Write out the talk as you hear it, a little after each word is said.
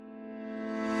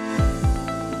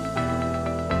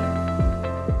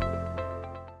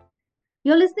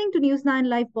You're listening to News 9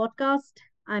 Live podcast.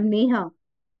 I'm Neha.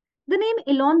 The name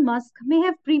Elon Musk may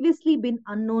have previously been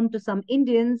unknown to some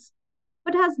Indians,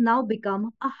 but has now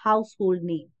become a household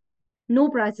name. No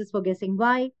prizes for guessing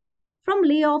why. From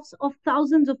layoffs of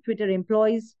thousands of Twitter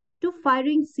employees to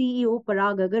firing CEO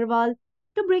Parag Agarwal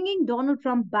to bringing Donald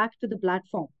Trump back to the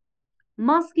platform.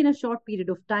 Musk, in a short period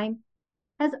of time,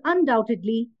 has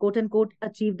undoubtedly, quote unquote,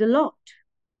 achieved a lot.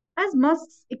 As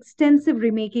Musk's extensive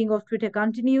remaking of Twitter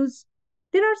continues,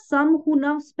 there are some who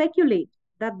now speculate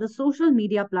that the social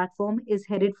media platform is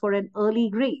headed for an early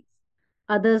grave.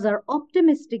 Others are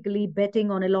optimistically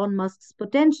betting on Elon Musk's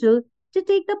potential to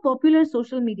take the popular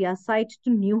social media site to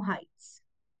new heights.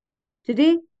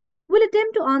 Today, we'll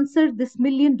attempt to answer this $1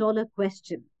 million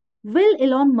question. Will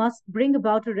Elon Musk bring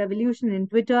about a revolution in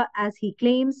Twitter as he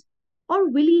claims, or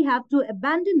will he have to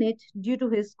abandon it due to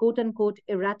his quote unquote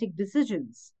erratic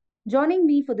decisions? Joining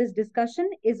me for this discussion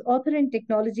is author and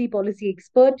technology policy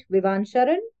expert Vivan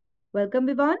Sharan. Welcome,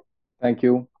 Vivan. Thank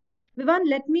you. Vivan,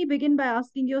 let me begin by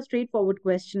asking you a straightforward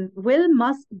question. Will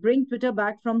Musk bring Twitter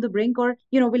back from the brink, or,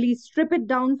 will he strip it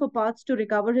down for parts to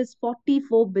recover his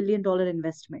 $44 billion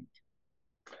investment?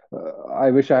 I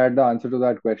wish I had the answer to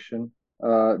that question.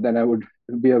 Then I would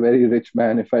be a very rich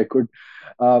man if I could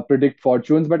predict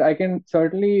fortunes. But I can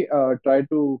certainly try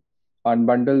to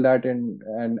unbundle that.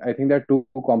 And I think there are two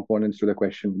components to the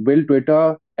question. Will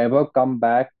Twitter ever come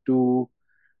back to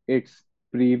its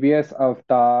previous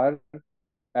avatar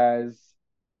as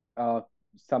uh,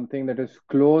 something that is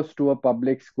close to a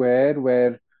public square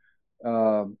where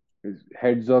uh,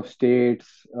 heads of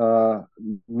states,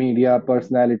 media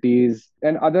personalities,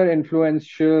 and other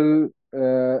influential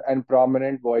and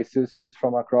prominent voices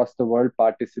from across the world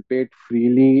participate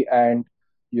freely and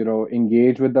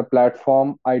engage with the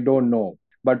platform? I don't know,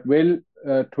 but will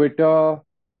Twitter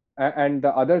and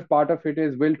the other part of it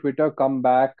is, will Twitter come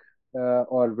back,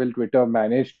 or will Twitter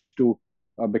manage to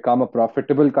become a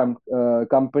profitable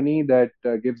company that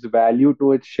gives value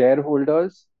to its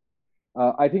shareholders?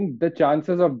 I think the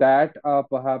chances of that are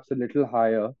perhaps a little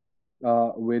higher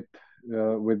with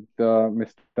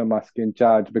Mr. Musk in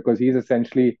charge, because he's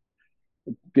essentially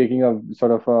taking a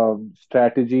sort of a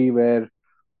strategy where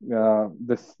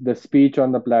the speech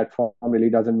on the platform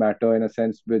really doesn't matter, in a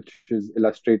sense, which is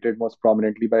illustrated most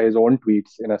prominently by his own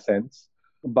tweets, in a sense.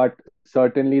 But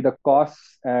certainly the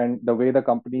costs and the way the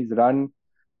companies run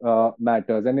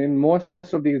matters. And in most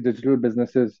of these digital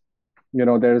businesses,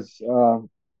 there's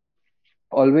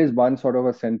always one sort of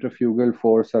a centrifugal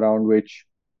force around which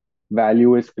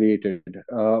value is created.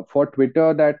 For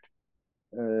Twitter,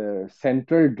 that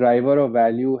central driver of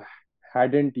value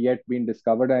hadn't yet been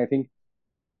discovered. And I think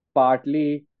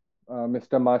partly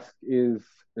Mr. Musk is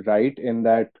right in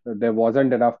that there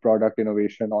wasn't enough product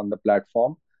innovation on the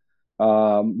platform,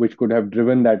 which could have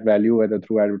driven that value, whether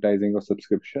through advertising or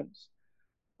subscriptions.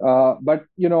 But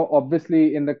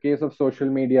obviously, in the case of social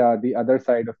media, the other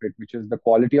side of it, which is the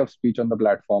quality of speech on the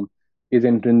platform, is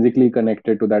intrinsically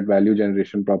connected to that value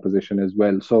generation proposition as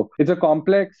well. So it's a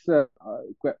complex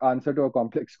answer to a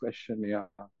complex question. Yeah.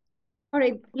 All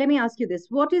right, let me ask you this.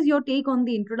 What is your take on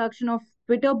the introduction of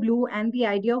Twitter Blue and the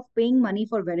idea of paying money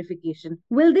for verification?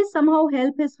 Will this somehow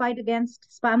help his fight against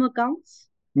spam accounts?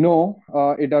 No,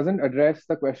 it doesn't address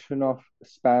the question of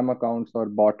spam accounts or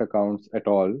bot accounts at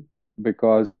all,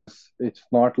 because it's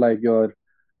not like you're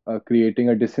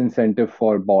creating a disincentive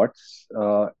for bots.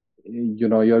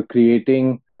 You're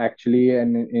creating actually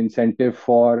an incentive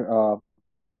for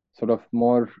sort of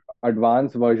more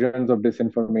advanced versions of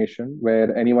disinformation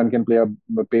where anyone can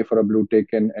pay for a blue tick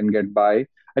and get by.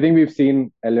 I think we've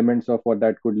seen elements of what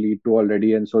that could lead to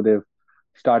already, and so they've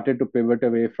started to pivot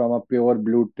away from a pure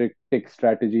blue tick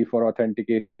strategy for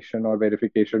authentication or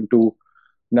verification to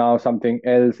now something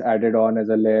else added on as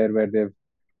a layer, where they've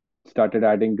started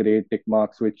adding gray tick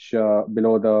marks, which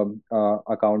below the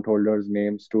account holders'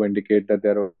 names, to indicate that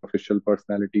they're official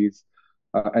personalities,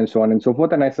 and so on and so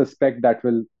forth. And I suspect that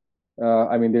will,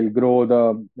 I mean, they'll grow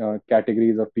the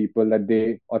categories of people that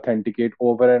they authenticate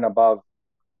over and above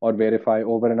or verify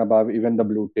over and above even the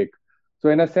blue tick. So,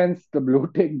 in a sense, the blue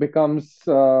tick becomes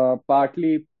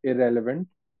partly irrelevant.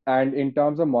 And in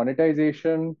terms of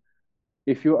monetization,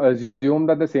 if you assume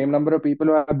that the same number of people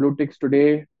who have blue ticks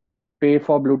today pay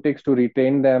for blue ticks to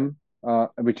retain them,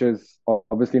 which is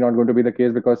obviously not going to be the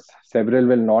case, because several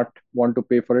will not want to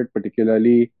pay for it,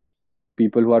 particularly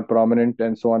people who are prominent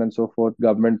and so on and so forth,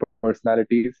 government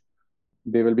personalities.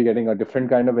 They will be getting a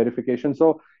different kind of verification.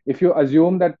 So if you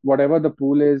assume that whatever the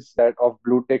pool is that of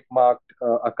blue tick marked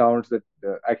accounts that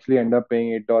actually end up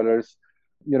paying $8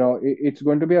 it's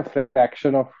going to be a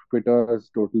fraction of Twitter's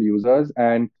total users.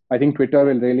 And I think Twitter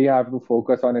will really have to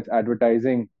focus on its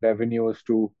advertising revenues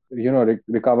to,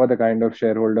 recover the kind of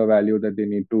shareholder value that they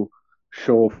need to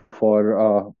show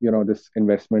for, this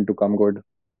investment to come good.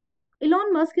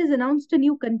 Elon Musk has announced a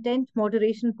new content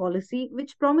moderation policy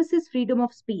which promises freedom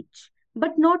of speech,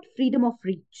 but not freedom of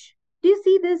reach. Do you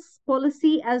see this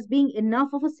policy as being enough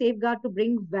of a safeguard to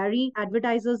bring very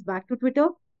advertisers back to Twitter?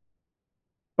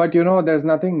 But, there's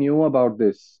nothing new about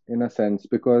this in a sense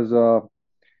because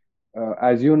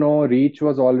as you know, reach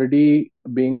was already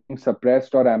being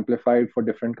suppressed or amplified for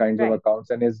different kinds of Right. accounts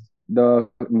and is the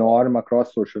norm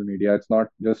across social media. It's not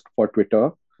just for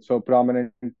Twitter. So,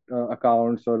 prominent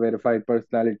accounts or verified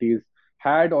personalities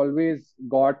had always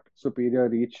got superior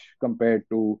reach compared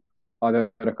to other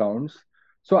accounts.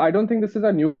 So, I don't think this is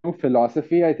a new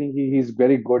philosophy. I think he's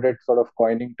very good at sort of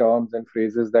coining terms and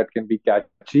phrases that can be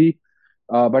catchy.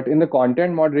 But in the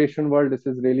content moderation world, this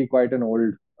is really quite an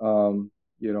old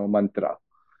mantra.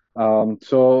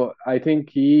 So I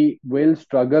think he will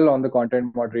struggle on the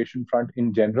content moderation front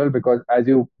in general because, as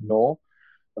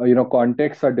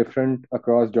contexts are different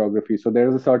across geography. So there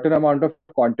is a certain amount of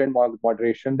content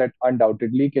moderation that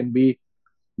undoubtedly can be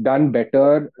done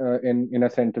better in a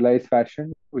centralized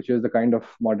fashion, which is the kind of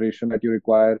moderation that you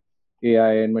require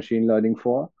AI and machine learning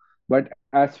for. But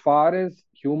as far as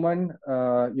human,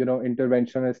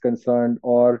 intervention is concerned,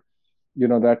 or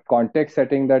that context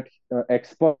setting that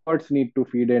experts need to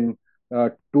feed in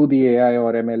to the AI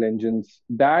or ML engines,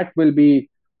 that will be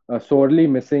sorely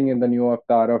missing in the new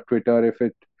avatar of Twitter if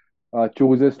it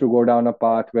chooses to go down a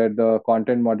path where the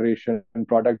content moderation and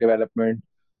product development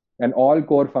and all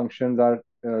core functions are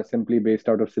simply based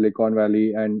out of Silicon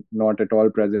Valley and not at all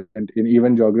present in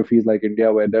even geographies like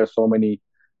India where there are so many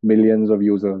millions of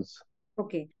users.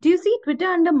 Okay. Do you see Twitter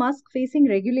under Musk facing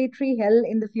regulatory hell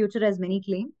in the future as many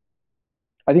claim?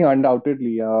 I think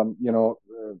undoubtedly,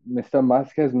 Mr.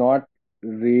 Musk has not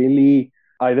really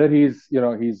either he's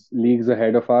leagues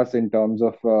ahead of us in terms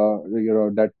of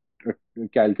that uh,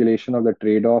 calculation of the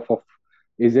trade-off of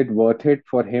is it worth it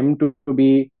for him to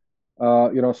be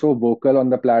so vocal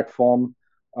on the platform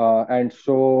and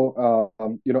so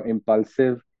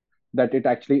impulsive that it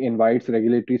actually invites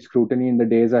regulatory scrutiny in the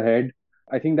days ahead.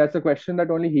 I think that's a question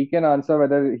that only he can answer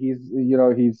whether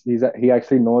he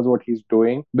actually knows what he's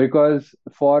doing. Because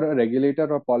for a regulator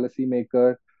or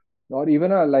policymaker, or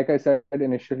even like I said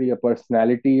initially, a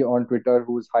personality on Twitter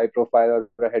who's high profile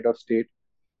or a head of state,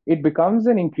 it becomes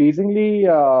an increasingly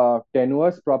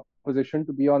tenuous proposition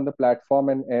to be on the platform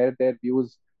and air their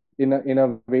views in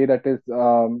a way that is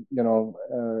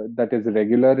that is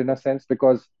regular in a sense,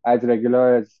 because as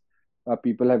regular as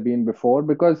people have been before.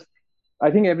 Because I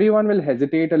think everyone will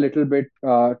hesitate a little bit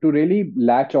to really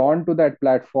latch on to that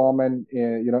platform and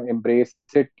embrace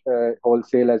it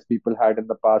wholesale as people had in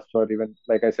the past, or even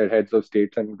like I said, heads of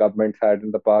states and governments had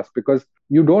in the past, because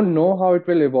you don't know how it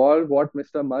will evolve, what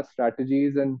Mr. Musk's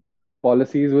strategies and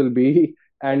policies will be,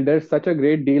 and there's such a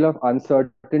great deal of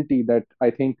uncertainty that I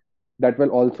think that will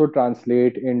also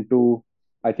translate into,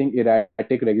 I think,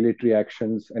 erratic regulatory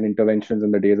actions and interventions in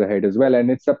the days ahead as well.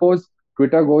 And it's suppose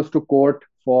Twitter goes to court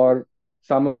for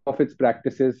some of its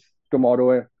practices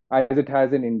tomorrow, as it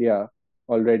has in India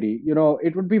already.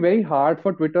 It would be very hard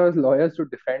for Twitter's lawyers to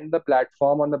defend the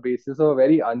platform on the basis of a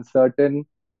very uncertain,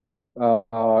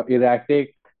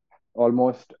 erratic,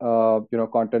 almost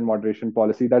content moderation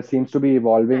policy that seems to be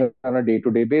evolving Right. on a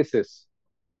day-to-day basis.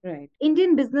 Right.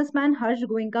 Indian businessman Harsh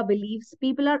Goenka believes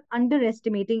people are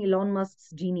underestimating Elon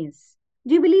Musk's genius.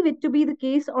 Do you believe it to be the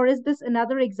case, or is this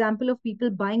another example of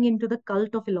people buying into the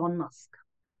cult of Elon Musk?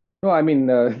 No, I mean,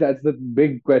 that's the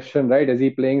big question, right? Is he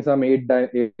playing some eighth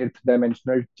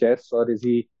dimensional chess, or is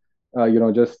he,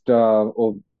 just,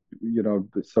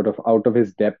 sort of out of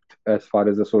his depth as far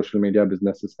as the social media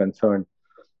business is concerned?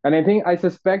 And I think, I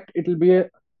suspect it'll be,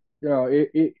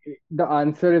 the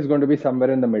answer is going to be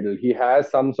somewhere in the middle. He has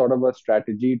some sort of a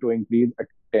strategy to increase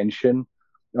attention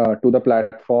to the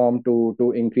platform,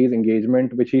 to increase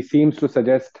engagement, which he seems to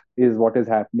suggest is what is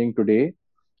happening today.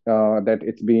 That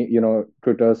it's being,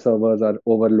 Twitter servers are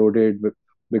overloaded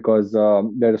because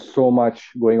there's so much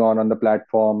going on the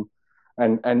platform,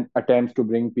 and attempts to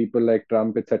bring people like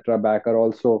Trump, etc., back are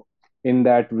also in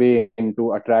that way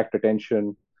to attract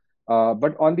attention.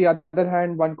 But on the other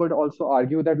hand, one could also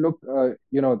argue that look,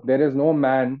 there is no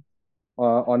man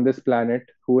on this planet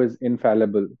who is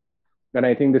infallible, and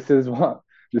I think this is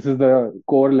the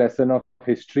core lesson of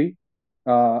history.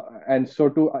 And so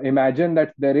to imagine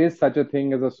that there is such a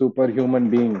thing as a superhuman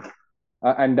being,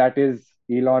 and that is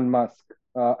Elon Musk,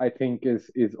 I think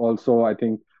is also, I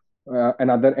think,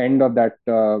 another end of that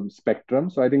spectrum.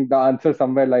 So I think the answer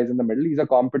somewhere lies in the middle. He's a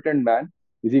competent man.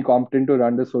 Is he competent to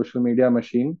run the social media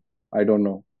machine? I don't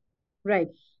know. Right.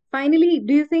 Finally,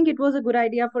 do you think it was a good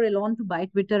idea for Elon to buy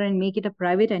Twitter and make it a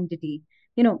private entity?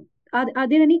 You know, are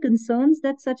there any concerns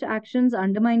that such actions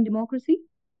undermine democracy?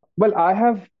 Well, I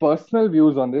have personal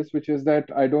views on this, which is that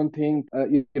I don't think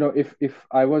if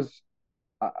I was,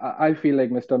 I feel like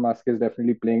Mr. Musk is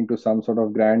definitely playing to some sort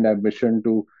of grand ambition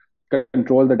to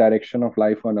control the direction of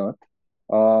life on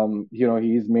Earth.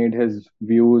 He's made his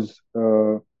views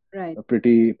Right.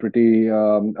 pretty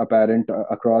apparent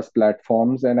across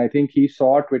platforms, and I think he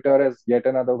saw Twitter as yet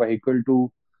another vehicle to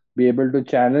be able to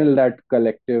channel that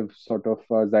collective sort of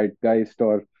zeitgeist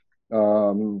or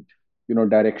um,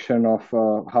 direction of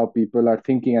how people are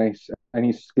thinking. And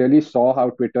he clearly saw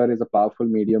how Twitter is a powerful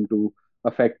medium to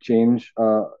affect change,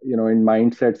 in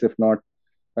mindsets, if not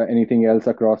anything else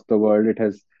across the world.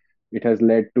 It has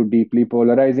led to deeply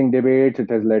polarizing debates. It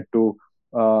has led to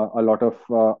a lot of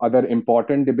other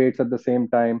important debates at the same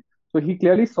time. So he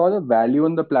clearly saw the value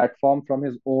in the platform from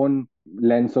his own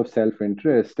lens of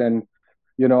self-interest. And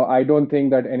I don't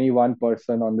think that any one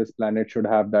person on this planet should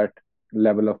have that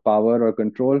level of power or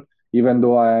control, even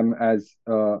though I am as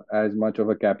much of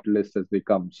a capitalist as they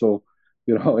come. So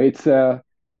it's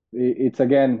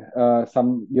again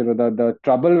some the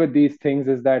trouble with these things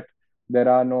is that there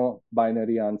are no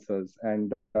binary answers,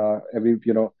 and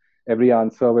every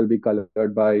answer will be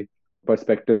colored by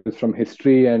perspectives from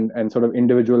history and sort of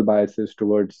individual biases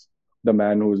towards the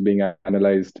man who's being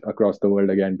analyzed across the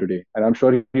world again today. And I'm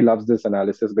sure he loves this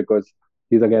analysis because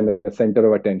he's again the center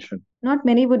of attention. Not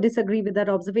many would disagree with that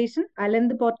observation. I'll end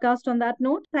the podcast on that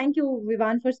note. Thank you,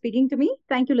 Vivan, for speaking to me.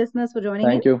 Thank you, listeners, for joining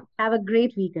in. Thank you. Have a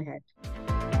great week ahead.